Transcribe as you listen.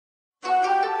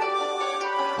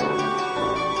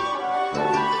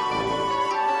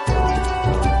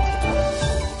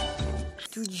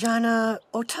Tujana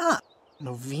ota.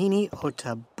 Novini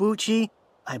otabuchi.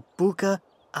 Ibuka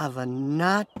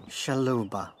avanat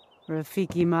shaluba.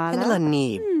 Rafiki mala.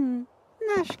 Enlanib.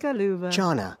 Nashkaluba.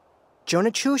 Jana.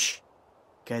 Jonachush.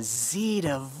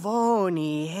 Gazita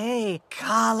voni hey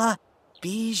kala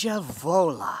bija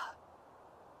vola.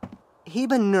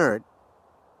 Heba nerd.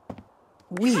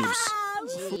 Weaves.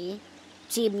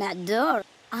 Chibnadur.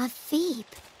 Afib.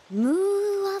 Mu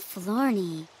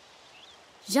Florni.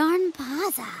 Jarn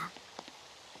Paza.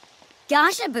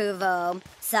 Gashabuvo.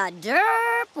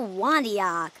 Sadurp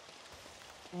Wandiak.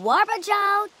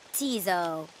 Warbajow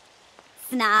Tizo.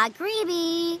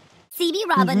 Snagribi. Sibi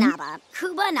Rabanaba.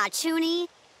 Kuba Nachuni.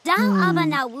 Dal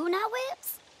Abanawuna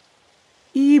Whips.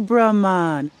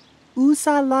 Ibraman.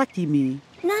 Usalakimi.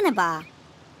 Nanaba.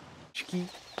 Chki.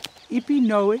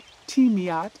 Ipinoe.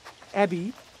 Timiat.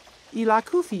 Ebi.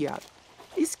 Ilakufiat.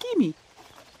 Iskimi.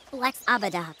 Lex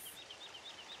Abadat.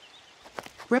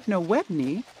 Repno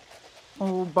Webni.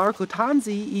 O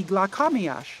Barkotanzi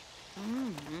Iglakamiash.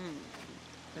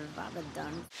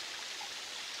 Rabadan.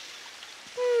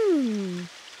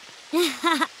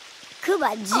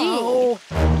 Kuba G. Oh.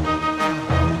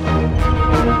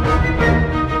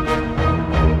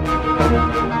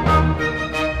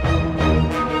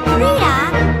 Rita.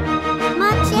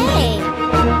 Mache.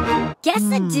 Guess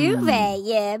a duvet,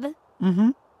 Yib.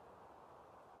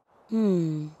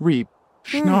 Reap.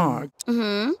 Schnog.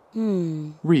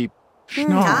 Reap.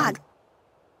 Schnog. Dog.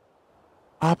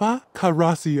 Abba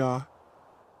Karasia.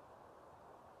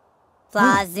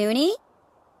 Flazuni.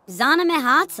 Zana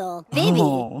Mehatzel. Bibi.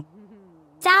 Oh.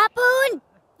 Tapun.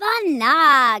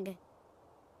 Vanag.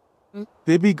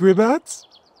 Bibi Gribats.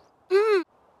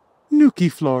 Nuki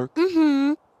Flork.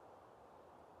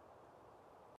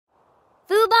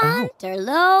 Fuban.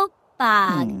 Terlo.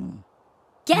 Bog.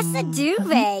 Guess a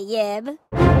duvet, Yib.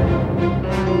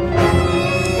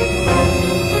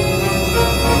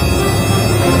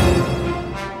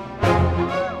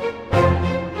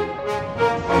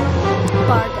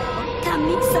 Bargo.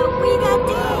 Coming so we got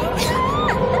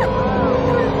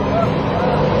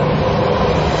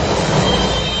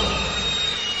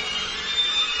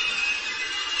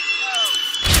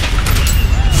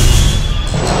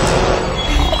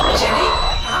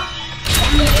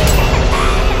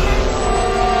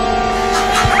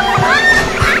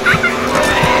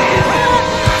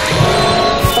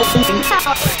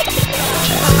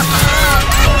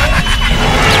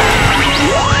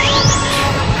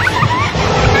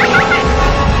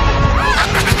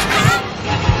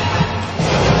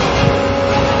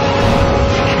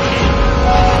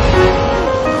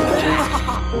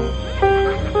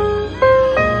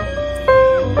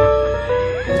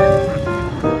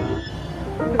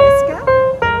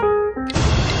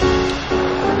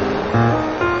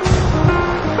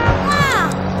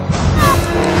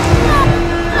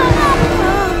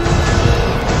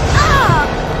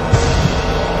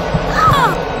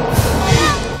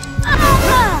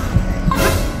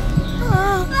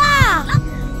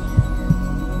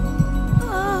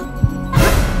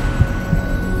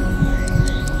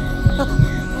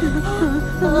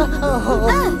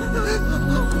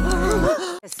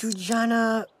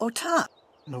Tujana ota.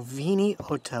 Novini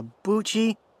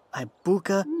otabuchi.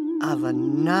 Ibuka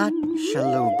avanat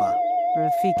shaluba.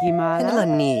 Rafiki mala.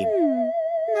 Enlanib.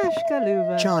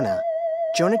 Nashkaluba. Jana.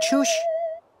 Jonachush.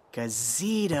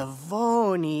 Gazita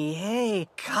voni hey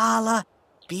kala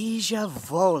bija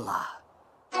vola.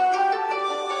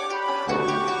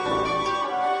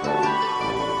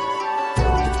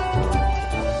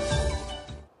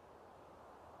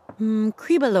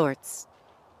 Kribalorts.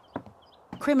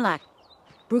 Krimlak.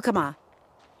 Brukama.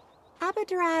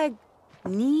 Abadrag.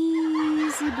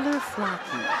 Nizi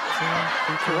Blurflaki.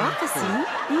 Karakasi.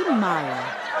 Imala.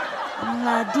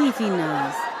 La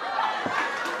Divinas.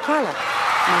 Kala.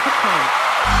 Market Kala.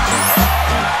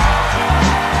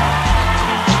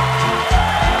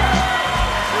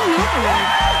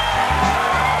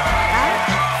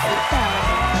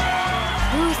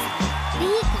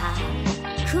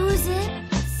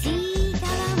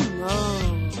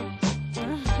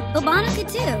 Bobanica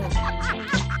too.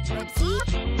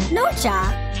 Nocha.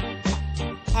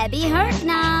 Ebby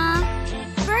Herkna.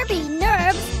 Furby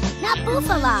Nerves. Na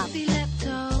Buffala.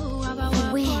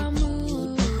 Win.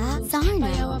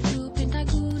 Zarno.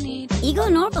 Ego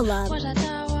Norbalub.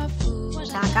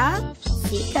 Taka.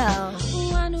 Siko.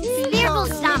 Spearful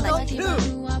Stomach.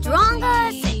 Dronga.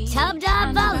 Tubda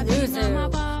Valuzu.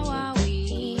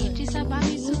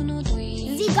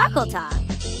 Zigarkota.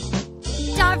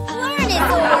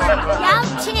 Darflurnizor.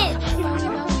 Yauchin.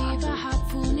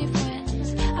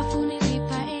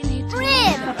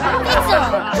 Rib. Pixel.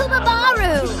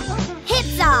 Kubabaru.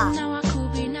 Hitza.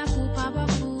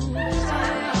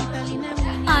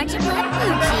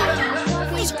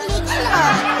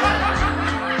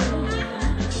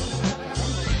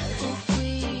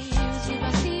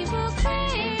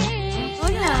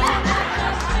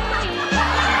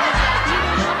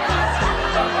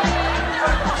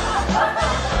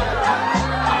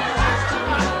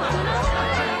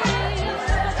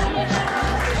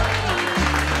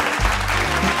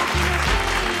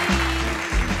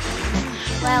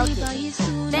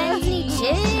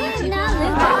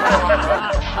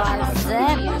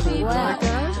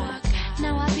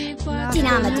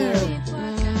 Chinamadu.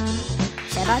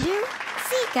 Shebadu.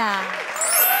 Sika.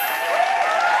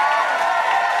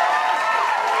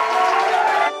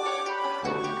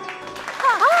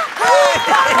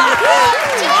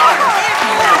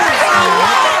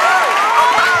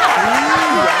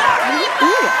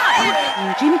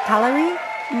 Jimmy Calorie?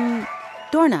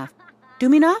 Dorna.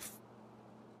 Duminov?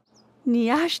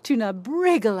 Niashtuna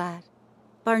Brigalat.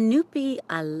 Barnupi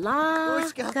Allah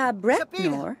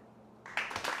Kabretnor.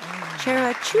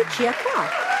 Chera Chuchia Kwa.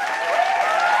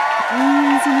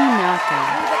 Easy Naka.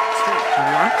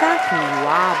 Laka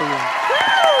Kuwabi.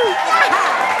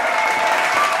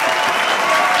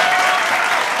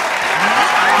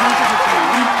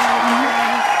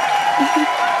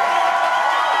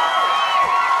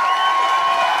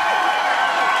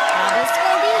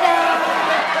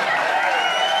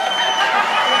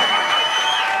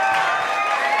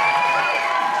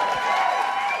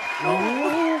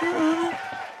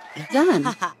 Done.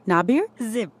 Nabir?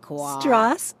 Zipkwa.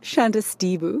 Stras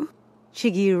Shantastibu.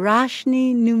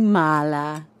 Chigirashni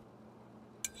Numala.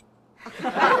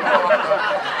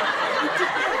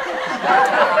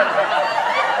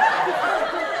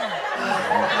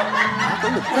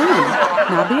 Done.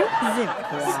 Nabir?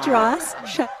 Zipkwa. Stras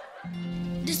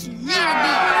This need to be.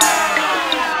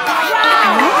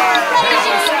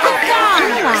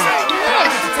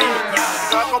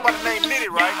 I go by the name Nitty,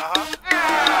 right?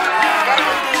 Gotta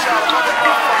go get shot. I'm gonna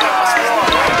fuck up my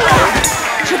squad.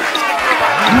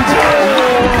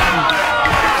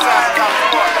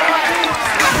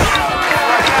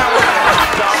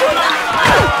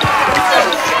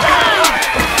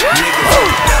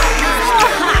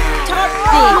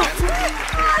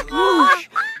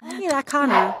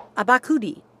 Milakana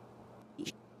Abakudi.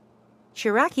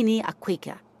 Shirakini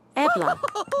Akwika. Ebla.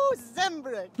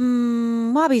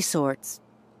 Wabi sorts.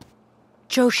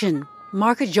 Joshin.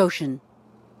 Marka Joshin.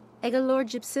 Egalor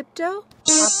Gypsipto?